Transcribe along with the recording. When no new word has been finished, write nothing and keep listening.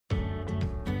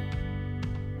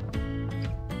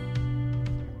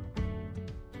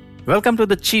Welcome to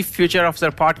the Chief Future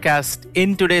Officer podcast.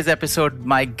 In today's episode,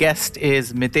 my guest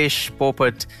is Mitesh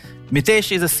Popat.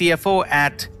 Mitesh is a CFO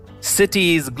at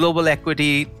Citi's Global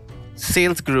Equity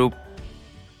Sales Group.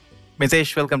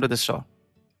 Mitesh, welcome to the show.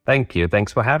 Thank you.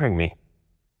 Thanks for having me.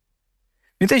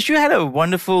 Mitesh, you had a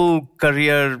wonderful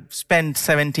career, spent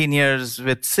 17 years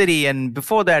with Citi, and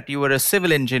before that, you were a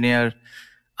civil engineer.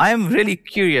 I am really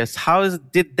curious,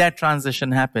 did that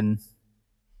transition happen?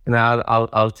 Now,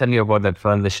 I'll tell you about that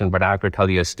transition, but I have to tell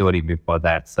you a story before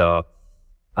that. So,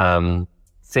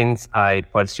 since I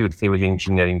pursued civil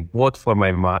engineering, both for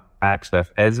my bachelor's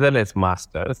as well as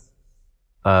master's,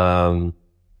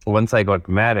 once I got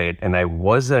married and I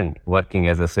wasn't working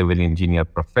as a civil engineer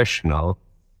professional,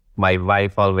 my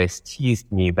wife always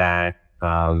teased me that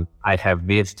I have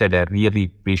wasted a really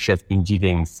precious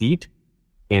engineering seat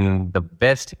in the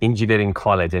best engineering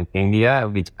college in India,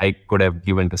 which I could have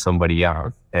given to somebody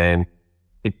else. And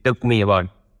it took me about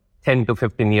 10 to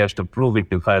 15 years to prove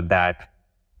it to her that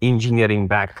engineering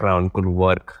background could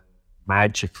work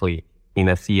magically in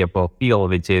a CFO field,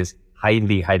 which is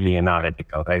highly, highly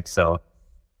analytical, right? So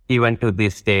even to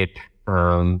this date,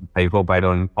 I hope I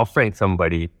don't offend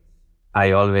somebody.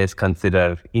 I always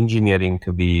consider engineering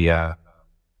to be a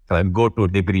go-to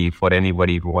degree for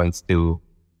anybody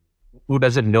who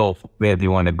doesn't know where they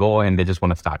want to go and they just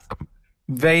want to start something.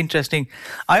 Very interesting.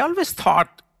 I always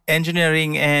thought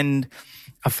engineering and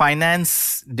a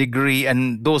finance degree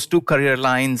and those two career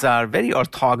lines are very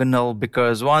orthogonal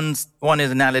because one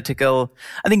is analytical.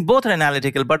 I think both are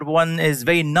analytical, but one is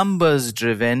very numbers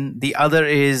driven. The other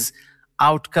is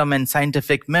outcome and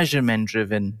scientific measurement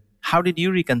driven. How did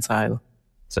you reconcile?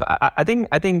 So I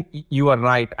think you are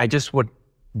right. I just would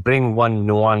bring one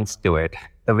nuance to it.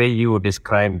 The way you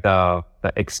described the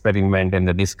experiment and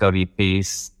the discovery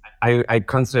piece, I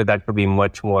consider that to be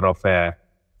much more of a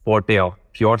forte of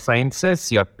pure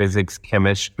sciences, your physics,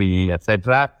 chemistry,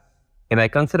 etc. And I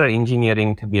consider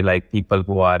engineering to be like people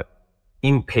who are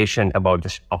impatient about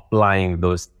just applying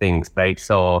those things, right?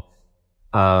 So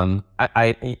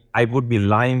I would be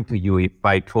lying to you if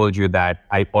I told you that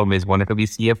I always wanted to be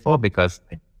CFO because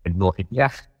I had no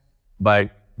idea. But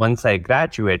once I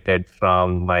graduated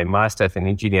from my master's in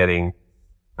engineering,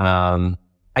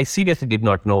 I seriously did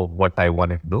not know what I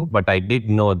wanted to do, but I did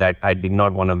know that I did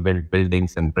not want to build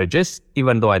buildings and bridges,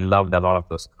 even though I loved a lot of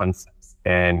those concepts.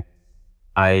 And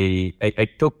I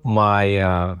took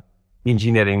my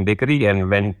engineering degree and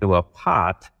went to a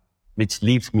path which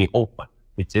leaves me open,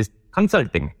 which is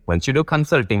consulting. Once you do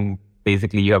consulting,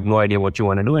 basically you have no idea what you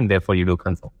want to do, and therefore you do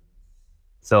consulting.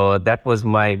 So that was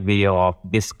my way of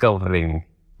discovering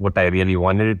what I really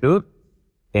wanted to do.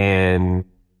 And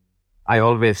I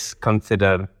always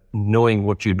consider knowing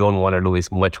what you don't want to do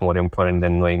is much more important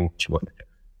than knowing what you want to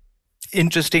do.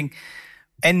 Interesting.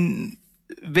 And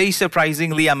very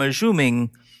surprisingly, I'm assuming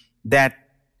that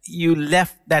you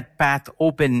left that path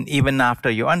open even after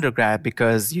your undergrad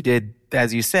because you did,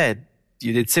 as you said,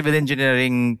 you did civil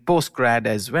engineering postgrad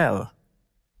as well.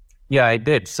 Yeah, I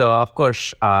did. So, of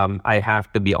course, I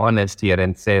have to be honest here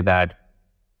and say that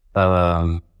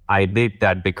I did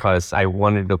that because I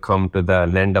wanted to come to the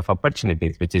land of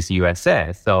opportunities, which is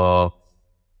USA. So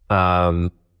I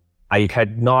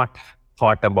had not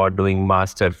thought about doing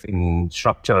master's in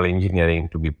structural engineering,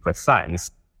 to be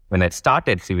precise, when I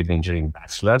started civil engineering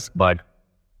bachelor's. But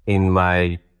in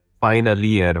my final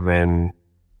year, when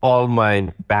all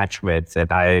my batchmates at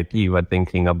IIT were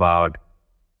thinking about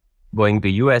going to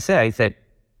USA, I said,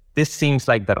 this seems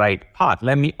like the right path.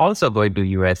 Let me also go to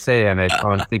USA. And I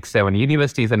found 6-7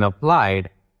 universities and applied.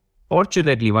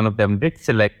 Fortunately, one of them did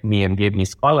select me and gave me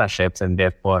scholarships. And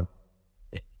therefore,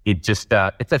 it's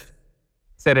a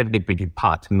serendipity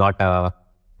path, not a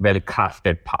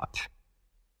well-crafted path.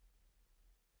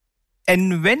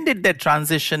 And when did that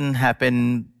transition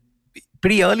happen?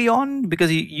 Pretty early on? Because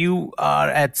you are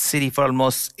at Citi for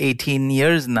almost 18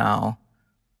 years now.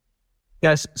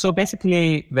 Yes. So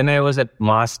basically, when I was at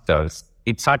master's,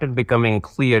 it started becoming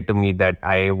clear to me that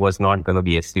I was not going to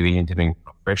be a civil engineering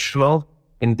professional.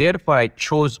 And therefore, I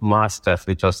chose master's,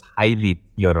 which was highly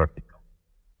theoretical.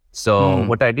 So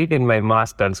what I did in my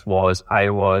master's was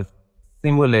I was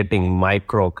simulating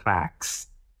micro cracks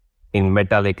in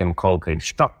metallic and concrete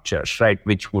structures, right,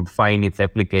 which would find its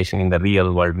application in the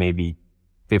real world maybe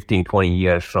 15, 20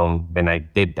 years from when I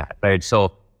did that, right?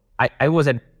 So I was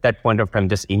at that point of time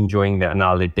just enjoying the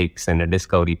analytics and the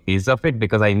discovery piece of it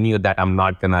because I knew that I'm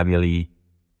not going to really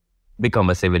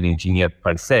become a civil engineer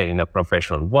per se in a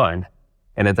professional world.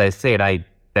 And as I said, I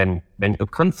then went to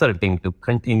consulting to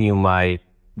continue my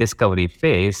discovery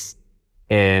phase.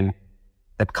 And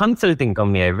the consulting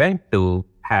company I went to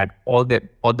had all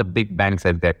the big banks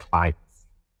as their clients.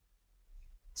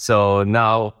 So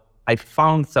now I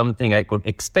found something I could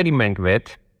experiment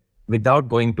with without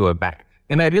going to a bank.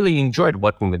 And I really enjoyed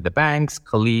working with the banks,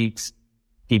 colleagues,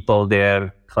 people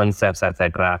there, concepts,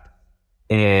 etc.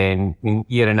 And in a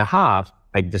year and a half,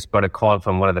 I just got a call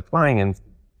from one of the clients,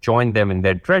 joined them in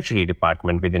their treasury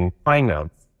department within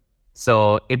finance.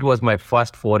 So it was my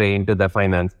first foray into the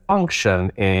finance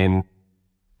function, and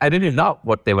I really loved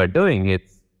what they were doing.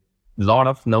 It's a lot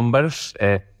of numbers.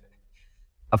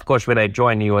 Of course, when I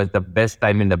joined, it was the best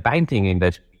time in the banking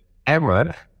industry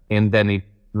ever. And then it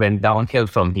went downhill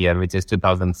from here, which is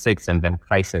 2006, and then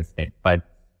crisis hit. But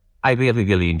I really,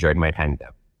 really enjoyed my time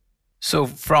there. So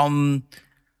from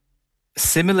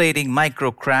simulating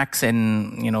micro cracks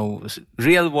in,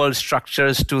 real world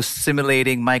structures to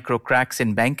simulating micro cracks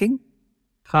in banking?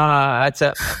 That's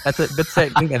a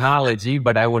good analogy,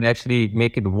 but I would actually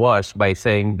make it worse by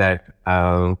saying that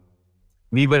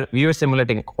we were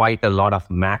simulating quite a lot of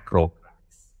macro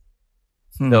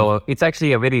cracks. So it's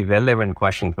actually a very relevant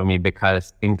question for me,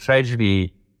 because in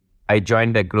treasury, I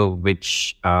joined a group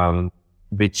which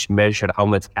measured how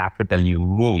much capital you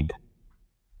need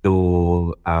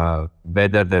to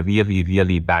weather the really,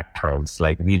 really bad times,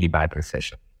 like really bad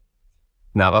recession.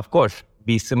 Now, of course,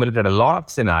 we simulated a lot of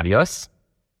scenarios,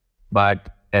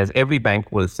 but as every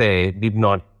bank will say, did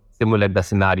not simulate the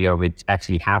scenario which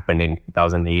actually happened in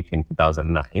 2008 and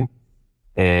 2009.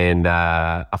 And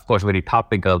of course, very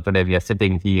topical. Today we are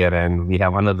sitting here and we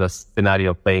have another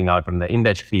scenario playing out in the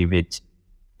industry, which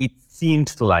it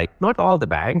seems like not all the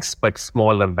banks, but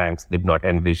smaller banks did not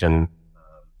envision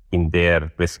in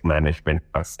their risk management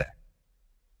per se.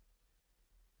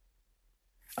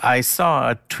 I saw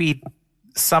a tweet,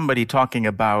 somebody talking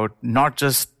about not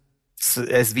just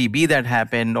SVB that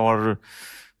happened or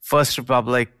First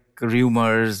Republic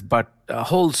rumors, but a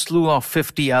whole slew of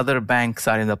 50 other banks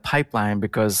are in the pipeline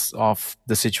because of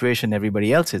the situation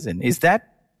everybody else is in. Is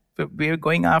that what we're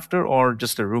going after, or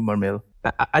just a rumor mill?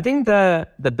 I think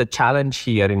the challenge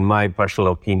here, in my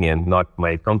personal opinion, not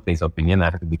my company's opinion,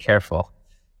 I have to be careful,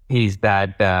 is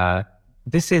that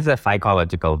this is a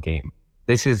psychological game.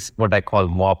 This is what I call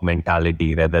mob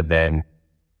mentality rather than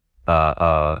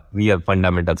real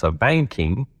fundamentals of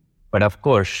banking. But of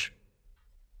course,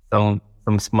 some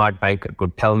smart banker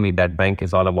could tell me that bank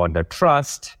is all about the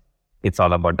trust. It's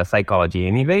all about the psychology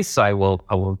anyway. So I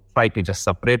will try to just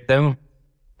separate them.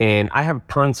 And I have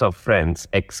tons of friends,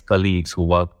 ex-colleagues who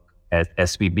work at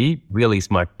SVB, really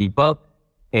smart people.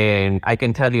 And I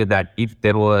can tell you that if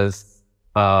there was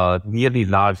a really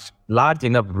large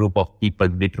enough group of people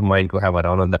determined to have a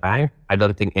run on the bank, I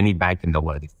don't think any bank in the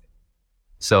world is.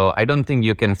 So I don't think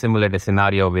you can simulate a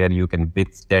scenario where you can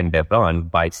withstand a run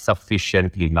by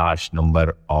sufficiently large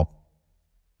number of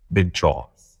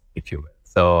withdrawals, if you will.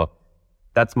 So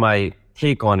that's my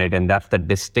take on it. And that's the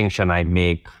distinction I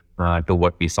make to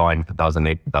what we saw in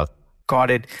 2008, 2000.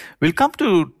 Got it. We'll come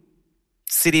to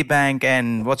Citibank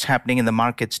and what's happening in the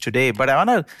markets today. But I want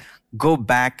to go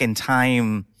back in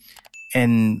time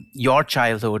in your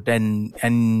childhood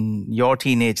and your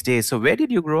teenage days. So where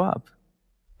did you grow up?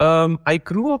 I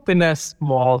grew up in a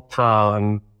small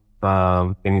town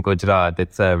in Gujarat.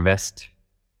 It's a west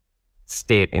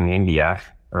state in India.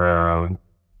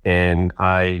 And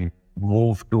I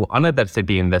moved to another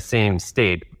city in the same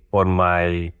state for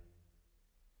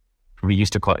we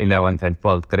used to call 11th and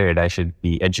 12th grade. I should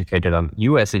be educated on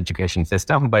U.S. education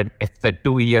system, but it's the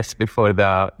 2 years before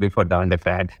the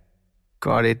undergrad.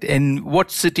 Got it. And what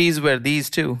cities were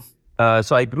these two?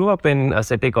 So I grew up in a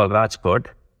city called Rajkot.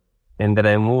 And then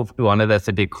I moved to another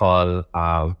city called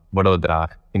Vadodara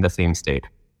in the same state.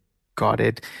 Got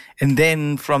it. And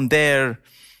then from there,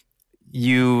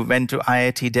 you went to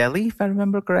IIT Delhi, if I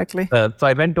remember correctly? So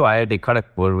I went to IIT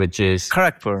Kharagpur, which is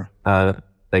Kharagpur,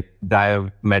 like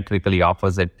diametrically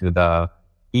opposite to the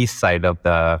east side of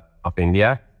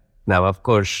India. Now, of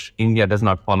course, India does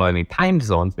not follow any time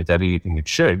zones, which I really think it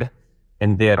should.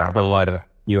 And there,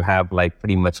 you have like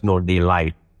pretty much no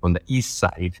daylight on the east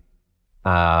side.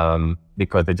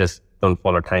 Because they just don't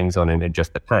follow time zone and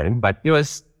adjust the time. But it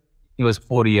was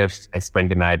 4 years I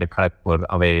spent in IIT Kharagpur,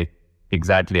 away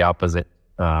exactly opposite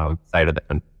side of the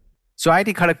country. So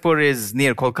IIT Kharagpur is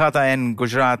near Kolkata, and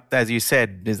Gujarat, as you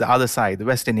said, is the other side, the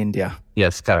western India.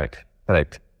 Yes, correct.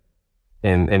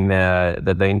 And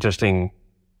the interesting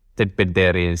tidbit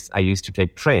there is I used to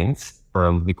take trains.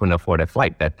 We couldn't afford a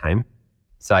flight that time.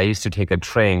 So I used to take a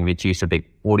train which used to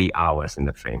take 40 hours in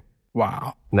the train.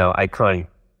 Wow. Now, I can't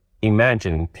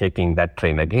imagine taking that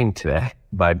train again today,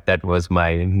 but that was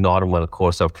my normal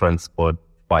course of transport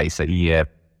twice a year,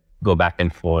 go back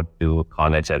and forth to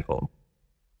college and home.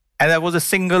 And that was a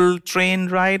single train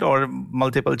ride or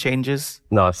multiple changes?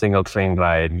 No, a single train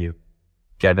ride. You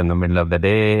get in the middle of the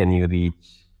day and you reach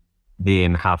day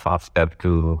and a half after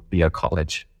to your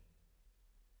college.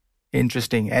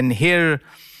 Interesting. And here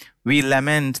we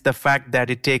lament the fact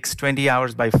that it takes 20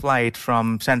 hours by flight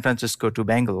from San Francisco to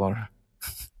Bangalore.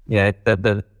 Yeah,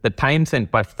 the times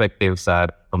and perspectives are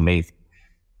amazing.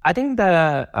 I think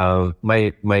that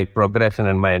my progression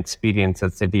and my experience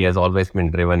at Citi has always been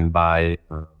driven by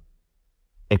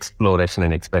exploration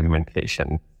and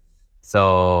experimentation.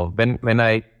 So when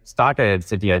I started at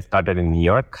Citi, I started in New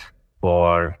York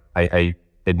I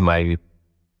did my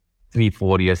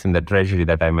 3-4 years in the treasury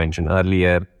that I mentioned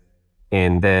earlier.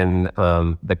 And then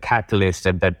the catalyst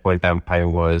at that point in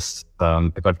time was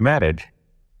I got married.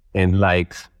 And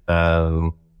like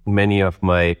many of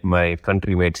my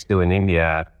countrymates do in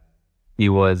India, it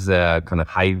was a kind of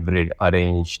hybrid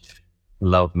arranged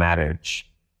love marriage.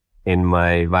 And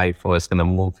my wife was going to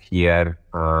move here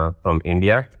from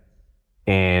India.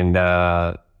 And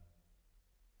at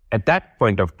that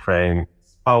point of time,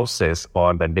 spouses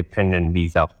or the dependent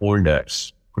visa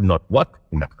holders could not work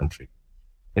in the country.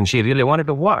 And she really wanted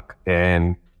to work.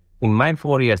 And in my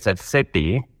 4 years at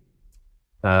Citi,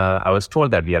 I was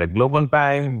told that we are a global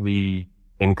bank. We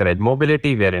encourage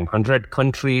mobility. We are in 100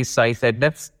 countries. So I said,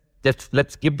 let's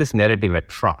give this narrative a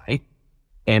try.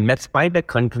 And let's find a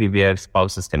country where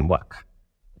spouses can work.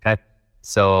 Okay.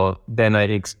 So then I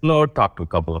explored, talked to a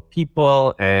couple of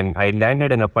people, and I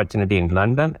landed an opportunity in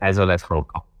London as well as Hong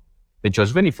Kong, which was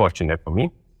very fortunate for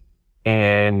me.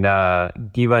 And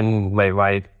given my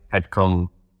wife had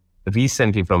come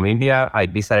recently from India, I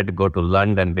decided to go to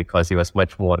London because it was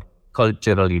much more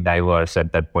culturally diverse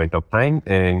at that point of time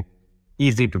and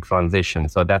easy to transition.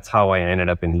 So that's how I ended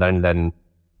up in London.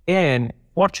 And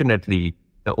fortunately,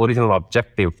 the original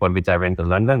objective for which I went to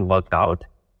London worked out.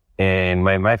 And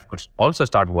my wife could also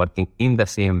start working in the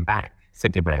same bank,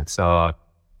 Citibank. So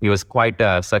it was quite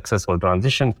a successful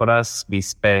transition for us. We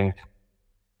spent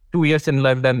 2 years in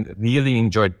London, really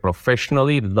enjoyed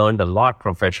professionally, learned a lot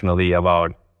professionally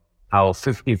about how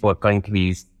 54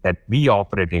 countries that we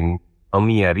operate in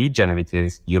EMEA region, which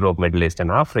is Europe, Middle East, and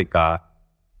Africa,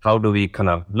 how do we kind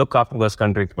of look after those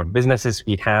countries, what businesses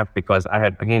we have, because I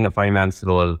had, again, a finance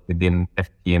role within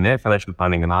FP&A, financial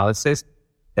planning analysis,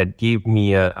 that gave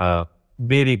me a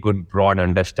very good broad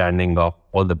understanding of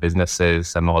all the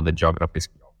businesses and all the geographies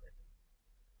we operate.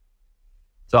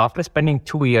 So after spending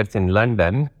 2 years in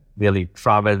London, really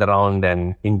traveled around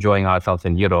and enjoying ourselves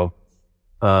in Europe,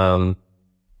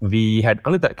 we had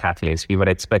another catalyst. We were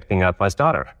expecting our first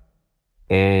daughter.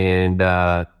 And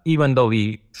even though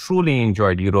we truly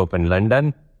enjoyed Europe and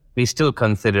London, we still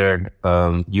considered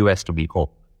US to be home.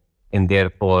 And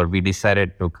therefore, we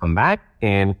decided to come back.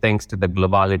 And thanks to the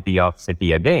globality of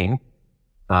Citi again,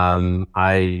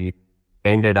 I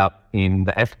ended up in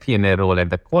the FP&A role at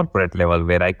the corporate level,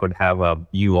 where I could have a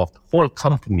view of the whole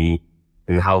company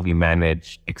and how we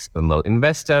manage external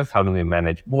investors, how do we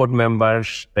manage board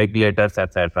members, regulators,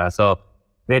 etc. So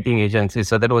rating agencies.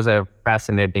 So that was a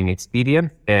fascinating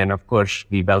experience. And of course,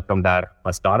 we welcomed our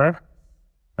first daughter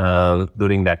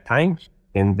during that time.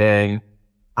 And then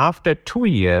after 2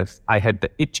 years, I had the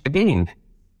itch again.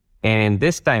 And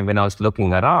this time when I was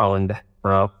looking around,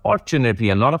 fortunately,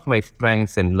 a lot of my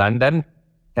friends in London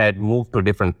had moved to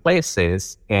different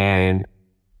places. And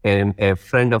a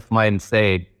friend of mine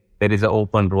said, there is an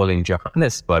open role in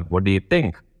Johannesburg. What do you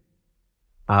think?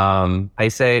 I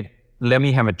said, let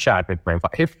me have a chat with my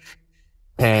wife.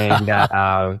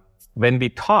 And when we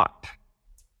talked,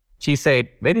 she said,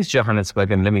 where is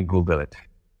Johannesburg? And let me Google it.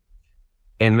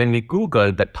 And when we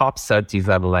Googled, the top searches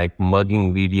are like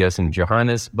mugging videos in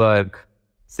Johannesburg,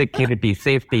 security,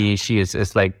 safety issues.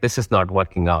 It's like, this is not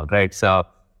working out, right? So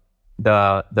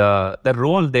the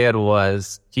role there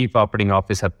was Chief Operating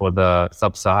Officer for the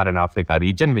Sub-Saharan Africa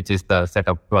region, which is the set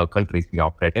of 12 countries we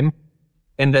operate in.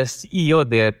 And the CEO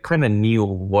there kind of knew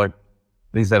what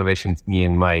reservations me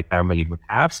and my family would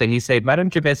have. So he said, why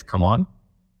don't you guys come on,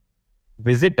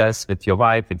 visit us with your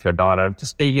wife, with your daughter,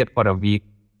 just stay here for a week.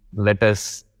 Let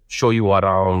us show you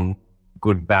around,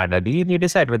 good, bad, ugly, and you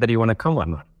decide whether you want to come or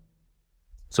not.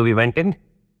 So we went in,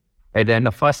 and then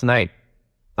the first night,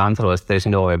 the answer was, there's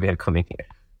no way we are coming here.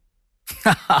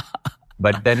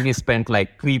 But then we spent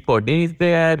like 3-4 days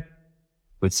there.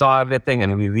 We saw everything,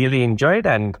 and we really enjoyed.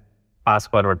 And fast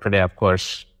forward today, of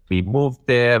course, we moved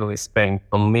there. We spent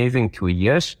amazing 2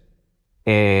 years.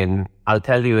 And I'll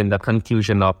tell you, in the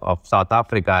conclusion of South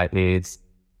Africa is,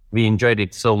 we enjoyed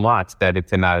it so much that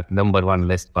it's in our number one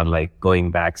list for like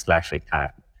going back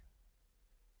 /retire.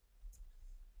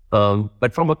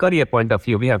 But from a career point of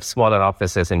view, we have smaller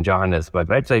offices in Johannesburg,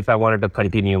 right? So if I wanted to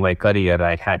continue my career,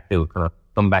 I had to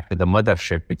come back to the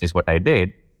mothership, which is what I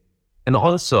did. And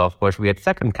also, of course, we had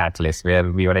second catalyst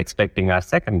where we were expecting our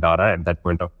second daughter at that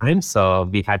point of time. So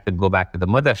we had to go back to the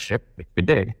mothership, which we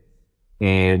did,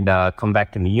 and come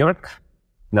back to New York.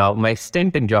 Now, my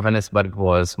stint in Johannesburg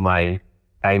was my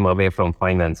time away from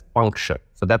finance function.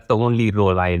 So that's the only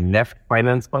role I left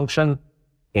finance function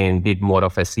and did more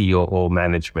of a COO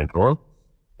management role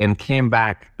and came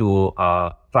back to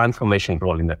a transformation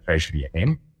role in the treasury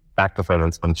again, back to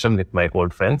finance function with my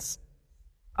old friends.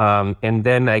 And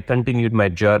then I continued my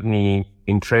journey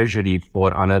in treasury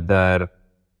for another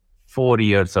 4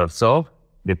 years or so,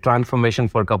 did transformation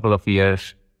for a couple of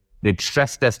years, did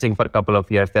stress testing for a couple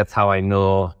of years. That's how I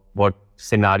know what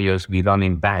scenarios we run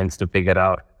in banks to figure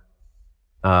out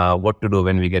what to do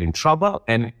when we get in trouble.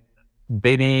 And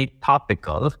very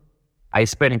topical, I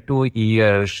spent 2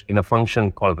 years in a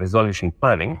function called resolution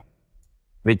planning,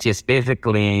 which is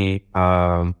basically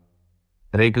the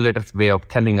regulator's way of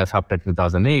telling us after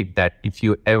 2008 that if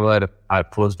you ever are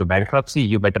close to bankruptcy,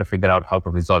 you better figure out how to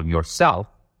resolve yourself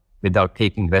without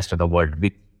taking the rest of the world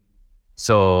with you.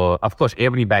 So, of course,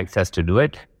 every bank has to do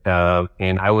it.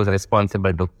 And I was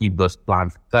responsible to keep those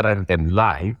plans current and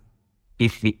live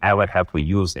if we ever have to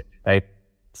use it, right?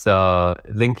 So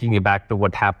linking it back to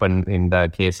what happened in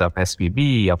the case of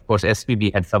SVB, of course,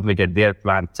 SVB had submitted their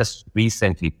plan just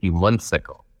recently, a few months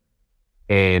ago.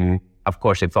 And of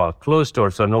course, it's all closed door,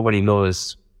 so nobody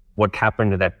knows what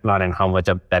happened to that plan and how much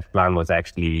of that plan was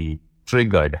actually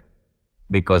triggered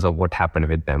because of what happened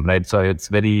with them, right? So it's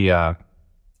very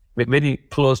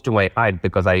close to my heart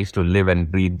because I used to live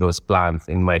and breathe those plans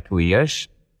in my 2 years.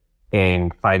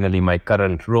 And finally, my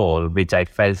current role, which I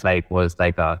felt like was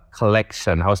like a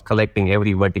collection. I was collecting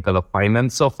every vertical of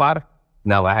finance so far.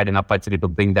 Now I had an opportunity to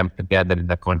bring them together in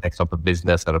the context of a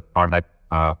business or a product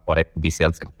for equity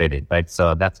sales and credit, right?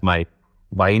 So that's my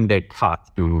winded path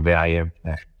to where I am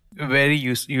today. Very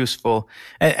useful.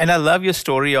 And I love your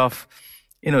story of,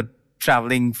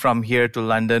 traveling from here to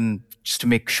London just to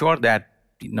make sure that,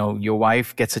 your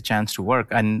wife gets a chance to work.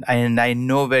 And I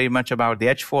know very much about the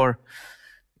H4.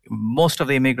 Most of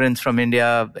the immigrants from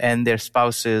India and their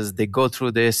spouses, they go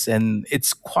through this and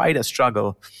it's quite a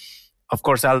struggle. Of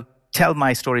course, I'll tell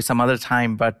my story some other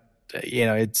time, but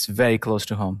it's very close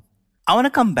to home. I want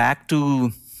to come back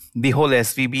to the whole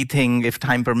SVB thing, if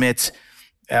time permits,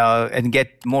 and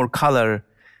get more color.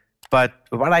 But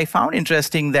what I found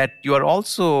interesting that you are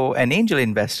also an angel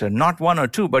investor, not one or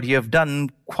two, but you have done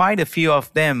quite a few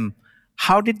of them.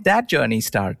 How did that journey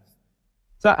start?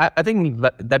 So I think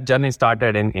that journey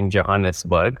started in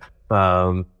Johannesburg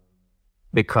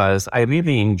because I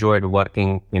really enjoyed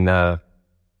working in a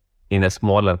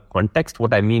smaller context.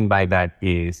 What I mean by that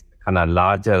is kind of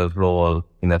larger role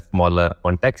in a smaller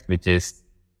context, which is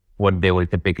what they will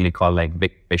typically call like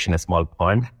big fish in a small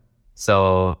pond.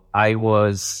 So I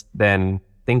was then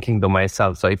thinking to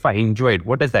myself, so if I enjoy it,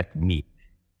 what does that mean?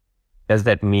 Does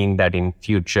that mean that in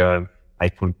future I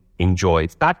could enjoy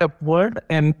startup world?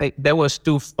 And there was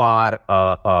too far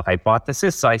a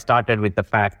hypothesis. So I started with the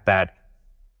fact that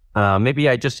maybe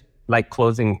I just like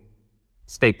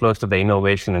stay close to the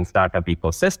innovation and startup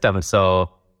ecosystem. So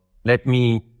let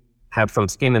me have some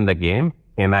skin in the game.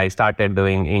 And I started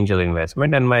doing angel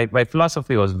investment. And my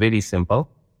philosophy was very simple.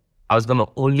 I was going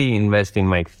to only invest in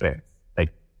my friends,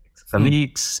 like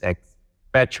colleagues,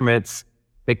 ex-batchmates,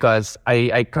 because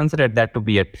I considered that to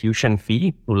be a tuition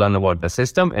fee to learn about the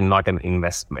system and not an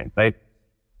investment, right?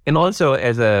 And also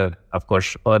of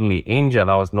course, early angel,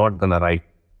 I was not going to write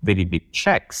very big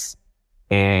checks.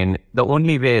 And the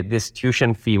only way this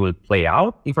tuition fee will play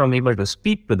out if I'm able to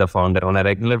speak to the founder on a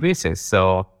regular basis.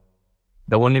 So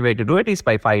the only way to do it is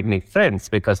by finding friends,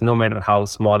 because no matter how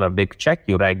small or big check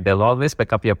you write, they'll always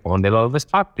pick up your phone, they'll always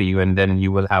talk to you, and then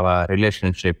you will have a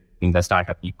relationship in the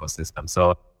startup ecosystem.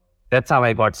 So that's how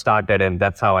I got started, and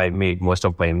that's how I made most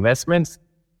of my investments.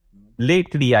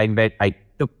 Lately, I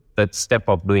took the step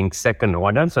of doing second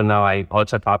order. So now I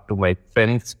also talk to my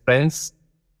friends,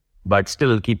 but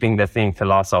still keeping the same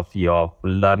philosophy of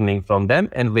learning from them,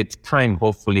 and with time,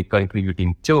 hopefully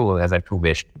contributing to as a true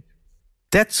wish.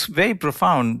 That's very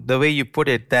profound, the way you put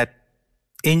it, that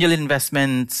angel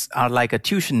investments are like a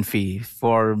tuition fee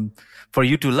for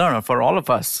you to learn, or for all of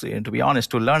us, to be honest,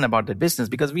 to learn about the business,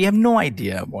 because we have no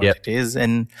idea what it is.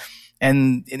 And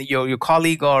your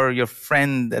colleague or your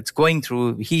friend that's going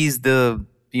through, he's the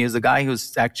guy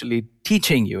who's actually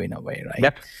teaching you in a way,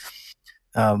 right?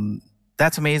 Yep.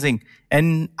 That's amazing.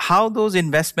 And how those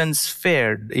investments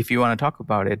fared, if you want to talk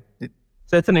about it.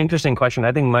 So it's an interesting question.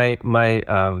 I think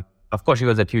my of course, it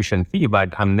was a tuition fee,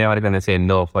 but I'm never going to say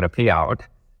no for a payout.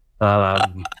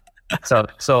 So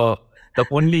the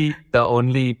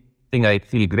only thing I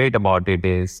feel great about it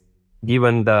is,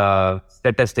 given the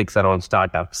statistics around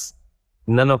startups,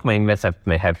 none of my investors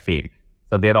may have failed.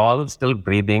 So they're all still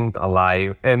breathing,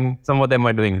 alive, and some of them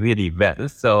are doing really well.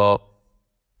 So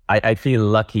I feel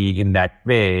lucky in that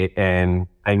way, and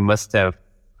I must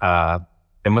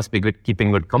be good,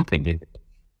 keeping good company.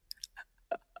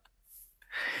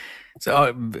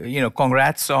 So,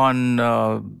 congrats on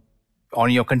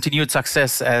your continued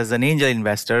success as an angel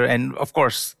investor. And of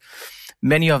course,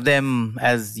 many of them,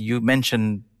 as you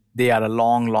mentioned, they are a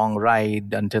long, long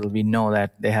ride until we know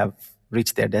that they have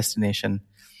reached their destination.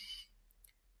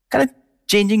 Kind of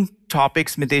changing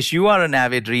topics, Mitesh, you are an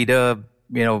avid reader,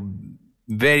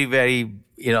 very, very,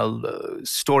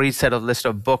 storied set of list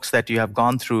of books that you have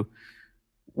gone through.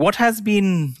 What has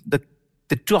been the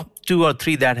top 2 or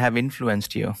 3 that have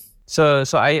influenced you? So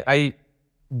I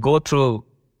go through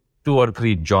 2 or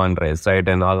 3 genres, right?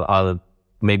 And I'll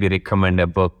maybe recommend a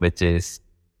book, which is,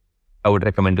 I would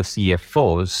recommend to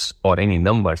CFOs or any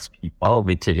numbers people,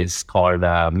 which is called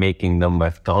Making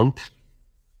Numbers Count.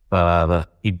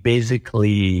 It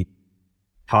basically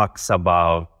talks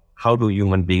about how do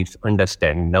human beings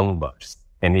understand numbers.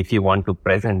 And if you want to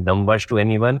present numbers to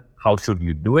anyone, how should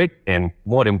you do it? And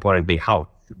more importantly, how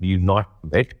should you not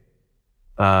do it?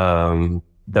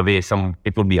 The way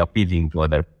it will be appealing to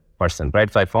other person,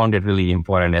 right? So I found it really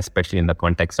important, especially in the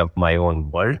context of my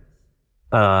own world.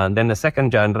 Then the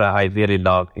second genre I really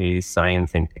love is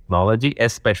science and technology,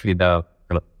 especially the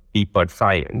deeper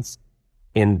science.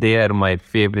 In there, my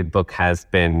favorite book has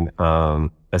been A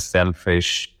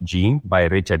Selfish Gene by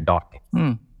Richard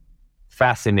Dawkins.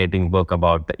 Fascinating book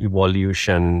about the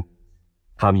evolution,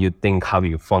 how you think, how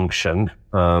you function.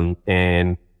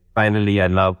 And finally, I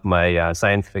love my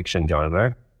science fiction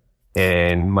genre.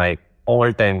 And my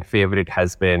all-time favorite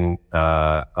has been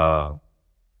a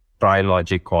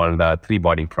trilogy called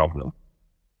Three-Body Problem.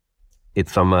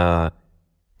 It's from a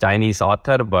Chinese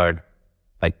author, but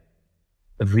like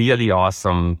really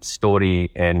awesome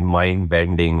story and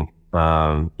mind-bending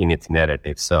in its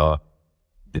narrative. So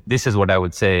this is what I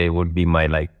would say would be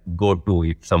my go-to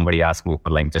if somebody asks me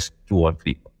for just 2 or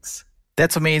 3 books.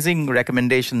 That's amazing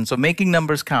recommendation. So Making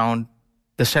Numbers Count,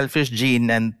 The Selfish Gene,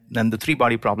 and the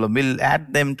Three-Body Problem. We'll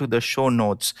add them to the show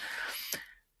notes.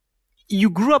 You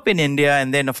grew up in India,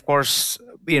 and then, of course,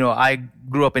 I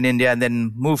grew up in India and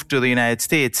then moved to the United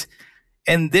States.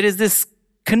 And there is this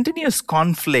continuous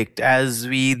conflict as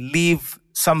we leave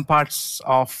some parts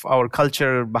of our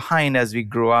culture behind as we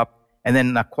grow up and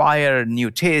then acquire new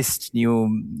tastes,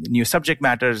 new subject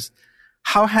matters.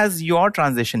 How has your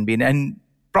transition been? And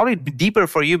probably deeper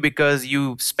for you because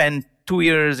you spent 2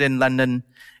 years in London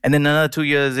and then another 2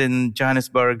 years in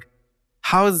Johannesburg.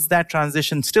 How is that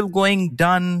transition still going,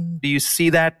 done? Do you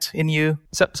see that in you?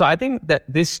 So I think that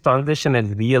this transition has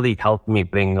really helped me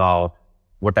bring out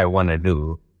what I want to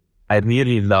do. I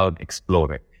really love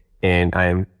exploring, and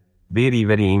I'm very,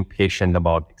 very impatient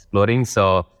about exploring.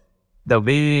 So the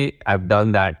way I've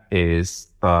done that is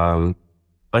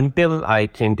until I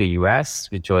came to US,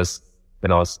 which was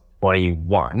when I was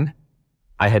 21,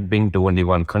 I had been to only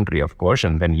one country, of course,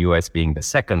 and then US being the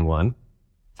second one.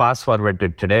 Fast forward to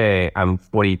today, I'm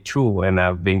 42 and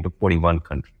I've been to 41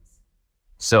 countries.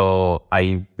 So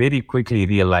I very quickly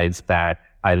realized that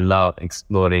I love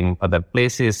exploring other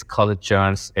places,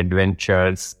 cultures,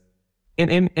 adventures.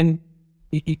 And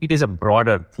it is a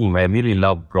broader theme. I really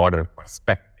love broader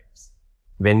perspectives.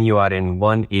 When you are in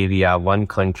one area, one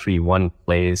country, one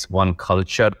place, one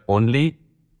culture only,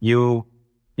 you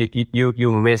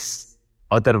miss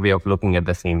other way of looking at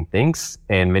the same things.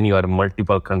 And when you are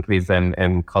multiple countries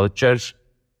and cultures,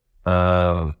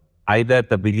 either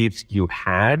the beliefs you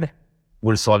had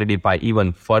will solidify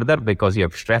even further because you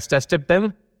have stress tested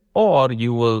them, or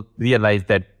you will realize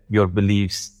that your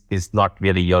beliefs is not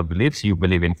really your beliefs, you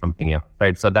believe in something else,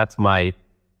 right? So that's my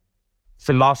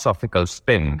philosophical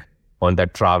spin on the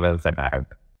travels that I have.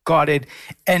 Got it.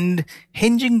 And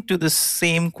hinging to the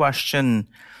same question,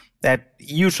 that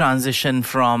you transition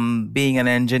from being an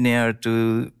engineer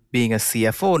to being a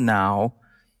CFO now,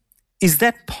 is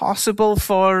that possible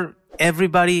for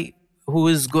everybody who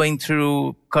is going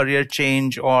through career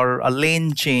change or a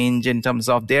lane change in terms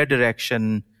of their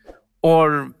direction?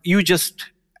 Or you just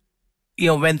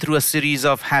went through a series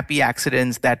of happy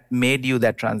accidents that made you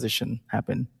that transition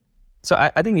happen? So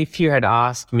I think if you had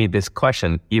asked me this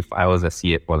question, if I was a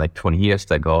CFO 20 years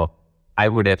ago, I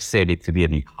would have said it's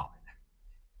really hard.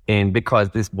 And because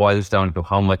this boils down to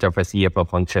how much of a CFO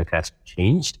function has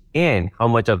changed and how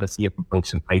much of the CFO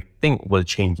function I think will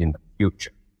change in the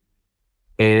future.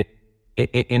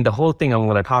 In the whole thing I'm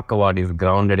going to talk about is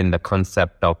grounded in the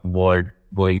concept of world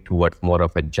going towards more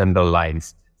of a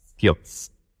generalized skills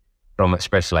from a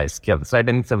specialized skills, right?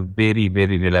 And it's a very,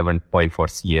 very relevant point for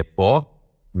CFO,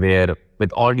 where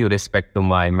with all due respect to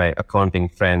my accounting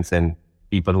friends and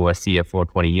people who were CFO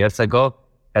 20 years ago,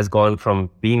 has gone from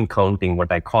bean counting,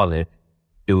 what I call it,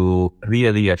 to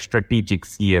really a strategic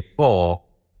CFO,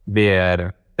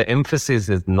 where the emphasis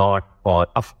is not on,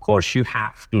 of course, you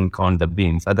have to count the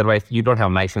beans. Otherwise, you don't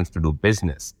have license to do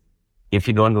business. If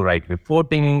you don't do right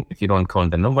reporting, if you don't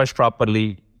count the numbers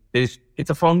properly, it's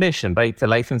a foundation, right? It's a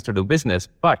license to do business,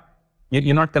 but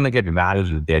you're not going to get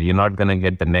value there. You're not going to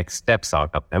get the next steps out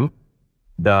of them.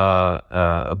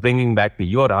 The bringing back to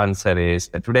your answer is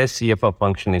that today's CFO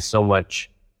function is so much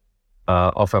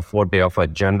of a forte of a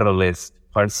generalist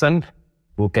person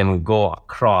who can go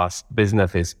across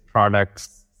businesses,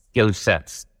 products, skill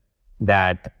sets,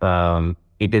 that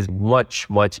it is much,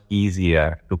 much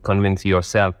easier to convince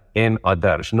yourself and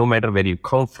others, no matter where you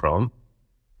come from,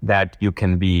 that you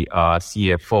can be a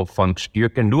CFO function. You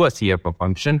can do a CFO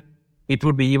function. It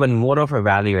would be even more of a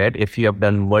value add if you have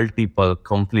done multiple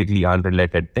completely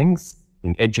unrelated things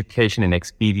in education and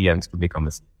experience to become a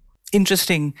CFO.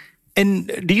 Interesting. And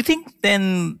do you think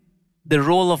then the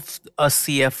role of a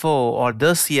CFO or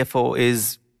the CFO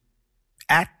is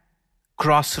at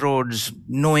crossroads,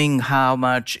 knowing how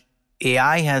much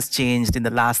AI has changed in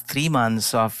the last 3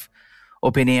 months of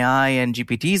OpenAI and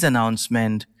GPT's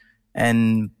announcement,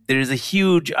 and there is a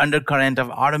huge undercurrent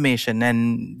of automation,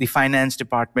 and the finance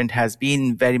department has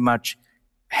been very much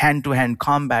hand-to-hand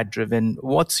combat driven.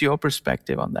 What's your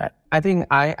perspective on that? I think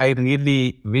I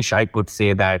really wish I could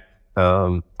say that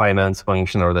finance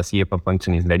function or the CFO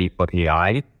function is ready for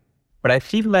AI, but I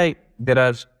feel like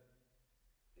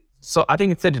I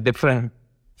think it's at a different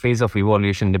phase of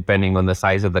evolution depending on the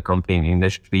size of the company and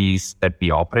industries that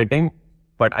we operate in.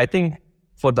 But I think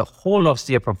for the whole of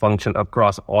CFO function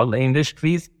across all the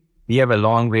industries, we have a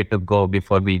long way to go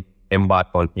before we embark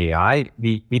on AI.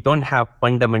 We don't have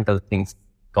fundamental things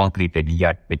completed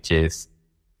yet, which is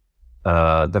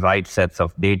the right sets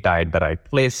of data at the right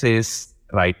places,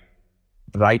 right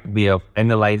way of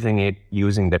analyzing it,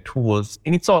 using the tools,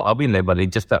 and it's all available.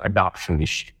 It's just the adoption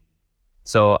issue.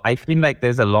 So I feel like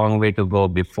there's a long way to go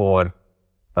before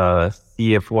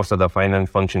CFOs of the finance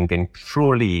function can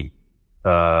truly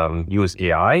use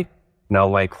AI. Now,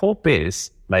 my hope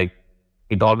is, like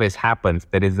it always happens,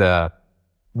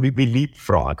 we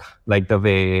leapfrog, like the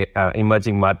way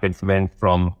emerging markets went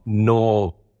from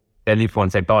no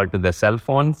telephones at all to the cell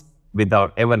phones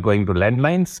without ever going to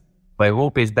landlines. My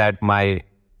hope is that my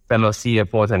fellow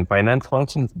CFOs and finance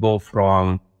functions go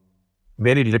from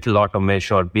very little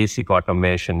automation or basic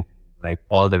automation, like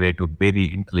all the way to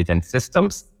very intelligent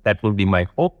systems. That will be my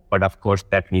hope. But of course,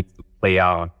 that needs to play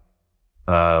out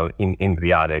in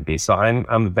reality. So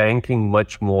I'm banking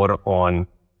much more on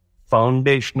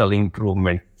foundational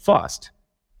improvement first,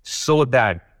 so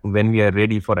that when we are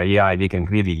ready for AI, we can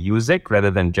really use it rather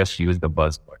than just use the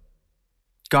buzzword.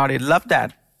 Got it. Love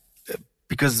that.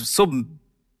 Because so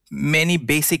many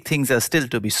basic things are still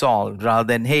to be solved, rather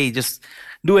than, hey, just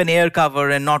do an air cover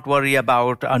and not worry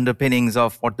about underpinnings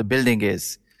of what the building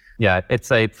is. Yeah, it's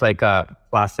like a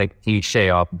classic cliche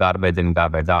of garbage in,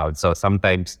 garbage out. So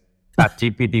sometimes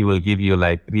GPT will give you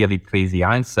like really crazy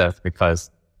answers because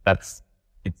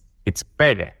it's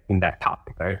better in that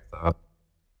topic, right? So.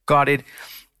 Got it.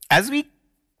 As we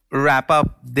wrap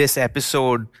up this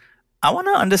episode, I want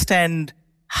to understand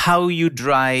how you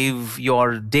drive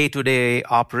your day-to-day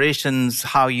operations,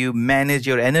 how you manage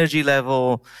your energy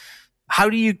level. How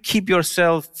do you keep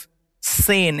yourself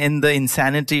sane in the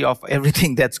insanity of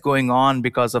everything that's going on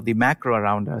because of the macro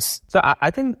around us? So I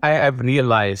think I've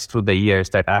realized through the years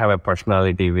that I have a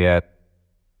personality where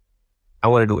I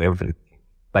want to do everything.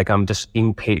 Like I'm just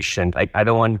impatient. Like I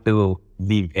don't want to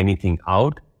leave anything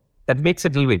out. That makes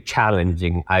it a little bit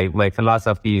challenging. My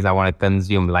philosophy is I want to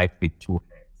consume life with two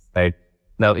hands, right?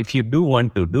 Now, if you do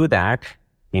want to do that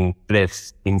in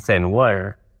this insane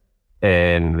world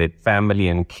and with family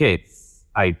and kids,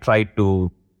 I try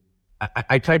to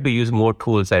use more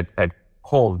tools at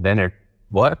home than at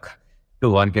work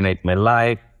to organize my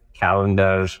life,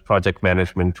 calendars, project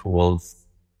management tools,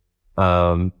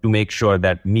 to make sure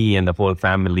that me and the whole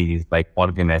family is like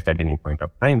organized at any point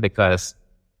of time, because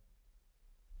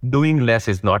doing less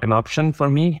is not an option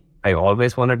for me. I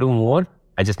always want to do more.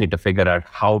 I just need to figure out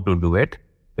how to do it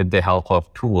with the help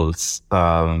of tools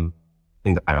in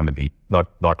the family, not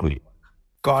only.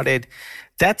 Got it.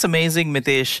 That's amazing,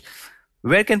 Mitesh.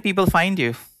 Where can people find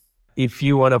you? If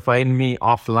you want to find me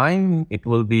offline, it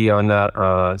will be on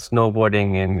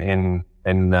snowboarding in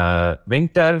in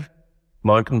winter,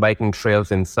 mountain biking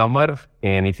trails in summer.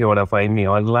 And if you want to find me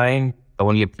online, the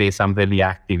only place I'm really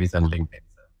active is on LinkedIn.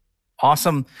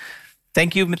 Awesome.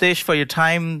 Thank you, Mitesh, for your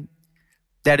time.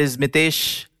 That is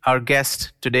Mitesh, our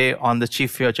guest today on the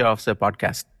Chief Future Officer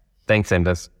podcast. Thanks,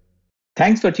 Indus.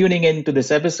 Thanks for tuning in to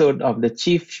this episode of the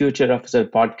Chief Future Officer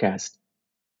podcast.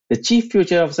 The Chief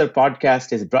Future Officer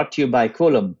podcast is brought to you by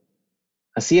Quolum,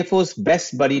 a CFO's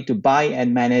best buddy to buy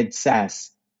and manage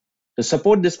SaaS. To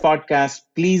support this podcast,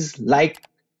 please like,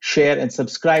 share, and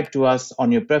subscribe to us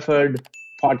on your preferred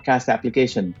podcast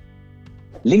application.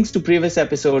 Links to previous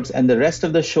episodes and the rest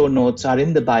of the show notes are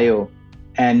in the bio,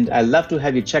 and I'd love to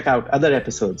have you check out other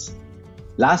episodes.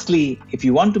 Lastly, if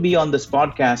you want to be on this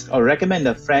podcast or recommend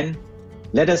a friend,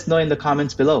 let us know in the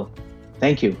comments below.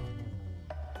 Thank you.